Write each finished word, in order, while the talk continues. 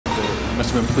you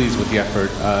must have been pleased with the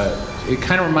effort. It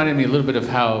kind of reminded me a little bit of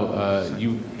how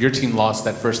your team lost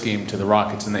that first game to the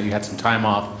Rockets, and that you had some time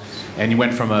off, and you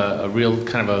went from a real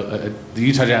kind of the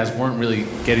Utah Jazz weren't really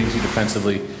getting to you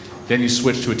defensively. Then you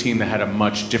switched to a team that had a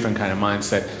much different kind of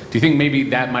mindset. Do you think maybe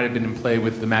that might have been in play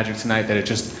with the Magic tonight, that it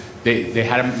just they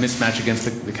had a mismatch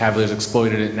against the Cavaliers,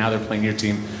 exploited it, and now they're playing your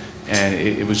team, and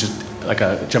it was just like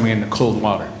jumping into cold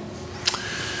water?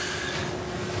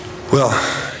 Well,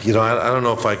 you know, I don't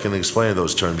know if I can explain in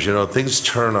those terms. You know, things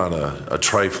turn on a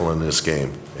trifle in this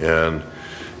game, and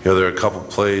you know there are a couple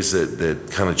plays that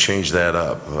kind of changed that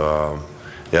up.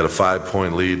 They had a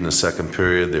 5-point lead in the second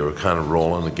period. They were kind of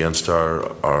rolling against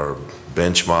our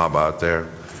bench mob out there.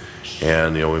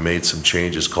 And, you know, we made some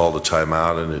changes, called a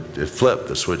timeout, and it flipped.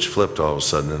 The switch flipped all of a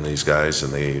sudden in these guys,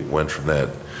 and they went from that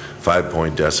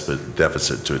 5-point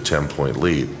deficit to a 10-point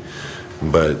lead.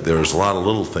 But there was a lot of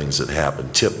little things that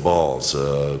happened. Tip balls,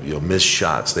 you know, missed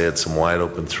shots. They had some wide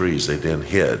open threes they didn't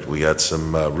hit. We got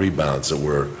some rebounds that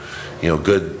were, you know,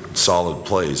 good, solid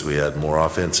plays. We had more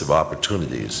offensive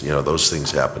opportunities. You know, those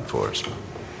things happened for us.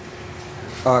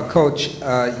 Coach,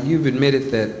 you've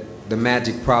admitted that the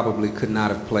Magic probably could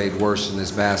not have played worse in this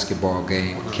basketball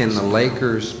game. Can the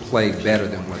Lakers play better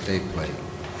than what they played?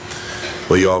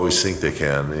 Well, you always think they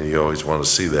can, and you always want to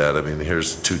see that. I mean,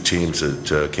 here's two teams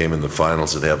that came in the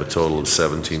finals that have a total of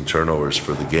 17 turnovers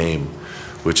for the game,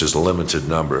 which is a limited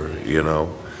number, you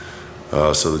know.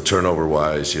 So the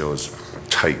turnover-wise, you know, it's a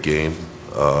tight game.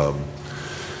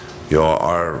 You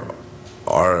know,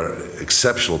 our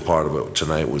exceptional part of it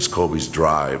tonight was Kobe's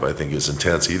drive. I think his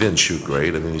intensity. He didn't shoot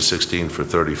great. I mean, he's 16 for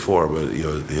 34, but you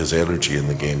know, his energy in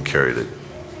the game carried it.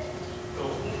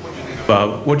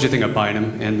 What did you think of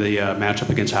Bynum and the matchup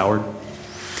against Howard?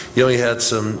 You know, he had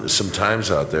some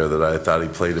times out there that I thought he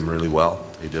played him really well.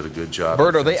 He did a good job.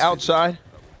 Bert, are they outside?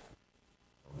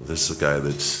 This is a guy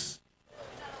that's,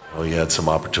 well, he had some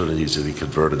opportunities that he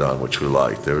converted on, which we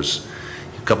liked. There's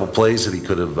a couple plays that he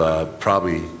could have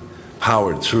probably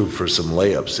powered through for some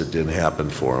layups that didn't happen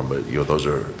for him, but you know, those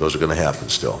are going to happen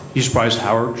still. You surprised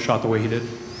Howard shot the way he did?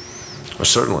 Well,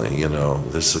 certainly, you know,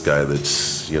 this is a guy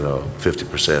that's, you know,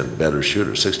 50% better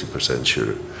shooter, 60%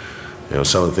 shooter. You know,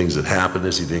 some of the things that happened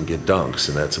is he didn't get dunks,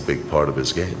 and that's a big part of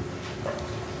his game.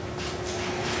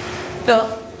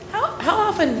 Phil, how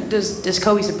often does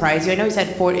Kobe surprise you? I know he's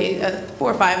had 4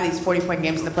 or 5 of these 40-point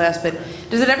games in the playoffs, but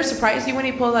does it ever surprise you when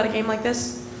he pulls out a game like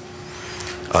this?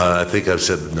 I think I've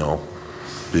said no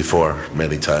before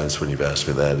many times when you've asked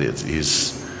me that.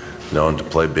 He's known to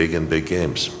play big in big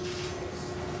games.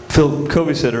 Phil,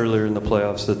 Kobe said earlier in the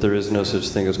playoffs that there is no such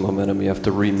thing as momentum. You have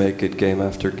to remake it game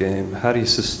after game. How do you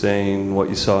sustain what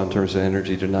you saw in terms of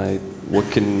energy tonight? What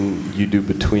can you do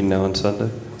between now and Sunday?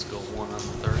 Let's go one on the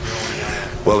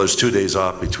third. Well, there's 2 days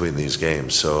off between these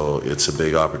games, so it's a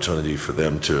big opportunity for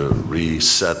them to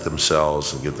reset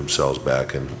themselves and get themselves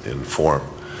back in form.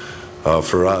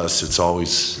 For us, it's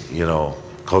always, you know,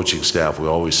 coaching staff, we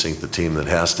always think the team that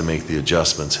has to make the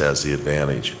adjustments has the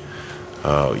advantage.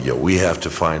 Yeah, we have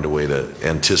to find a way to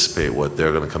anticipate what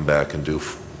they're going to come back and do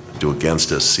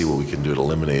against us, see what we can do to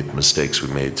eliminate the mistakes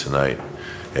we made tonight,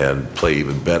 and play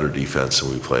even better defense than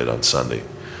we played on Sunday.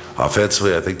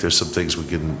 Offensively, I think there's some things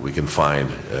we can find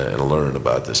and learn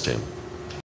about this team.